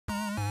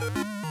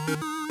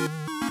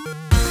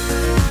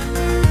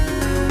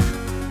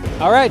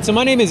All right, so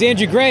my name is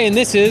Andrew Gray, and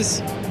this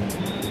is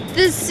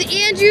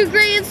Andrew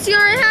Gray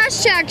Ciara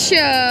hashtag show.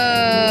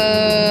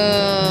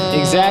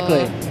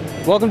 Exactly.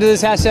 Welcome to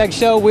this hashtag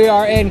show. We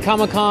are in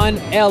Comic-Con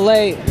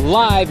LA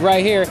live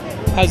right here.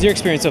 How's your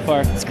experience so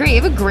far? It's great.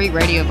 You have a great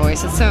radio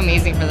voice. It's so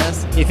amazing for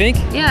this. You think?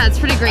 Yeah, it's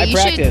pretty great. I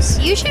practice.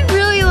 You should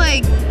really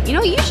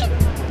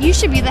you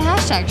should be the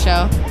hashtag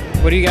show.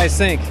 What do you guys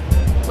think?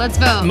 Let's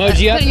vote.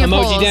 Emoji up, Put in your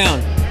emoji polls.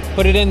 down.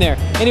 Put it in there.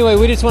 Anyway,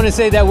 we just want to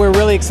say that we're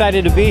really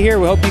excited to be here.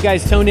 We hope you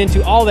guys tuned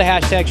into all the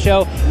hashtag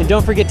show, and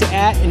don't forget to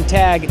 @ and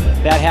tag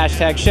that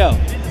hashtag show.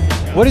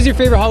 What is your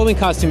favorite Halloween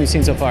costume you've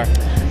seen so far?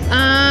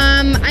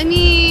 I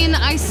mean,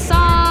 I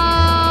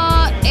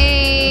saw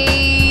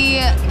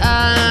a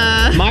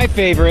My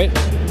favorite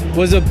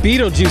was a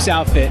Beetlejuice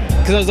outfit,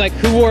 because I was like,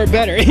 who wore it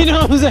better? You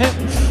know what I'm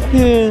saying?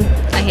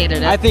 Yeah. I hated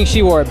it. I think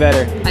she wore it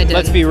better. I did.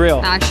 Let's be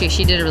real. Actually,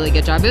 she did a really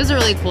good job. It was a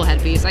really cool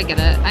headpiece. I get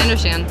it. I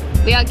understand.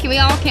 We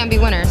all can't be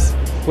winners.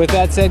 With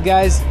that said,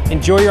 guys,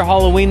 enjoy your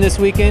Halloween this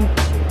weekend.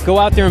 Go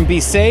out there and be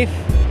safe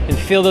and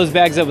fill those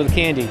bags up with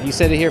candy. You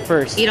said it here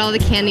first. Eat all the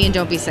candy and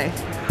don't be safe.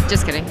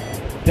 Just kidding.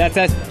 That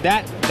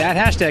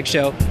hashtag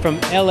show from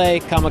LA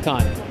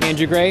Comic-Con.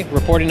 Andrew Gray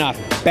reporting off.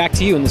 Back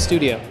to you in the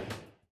studio.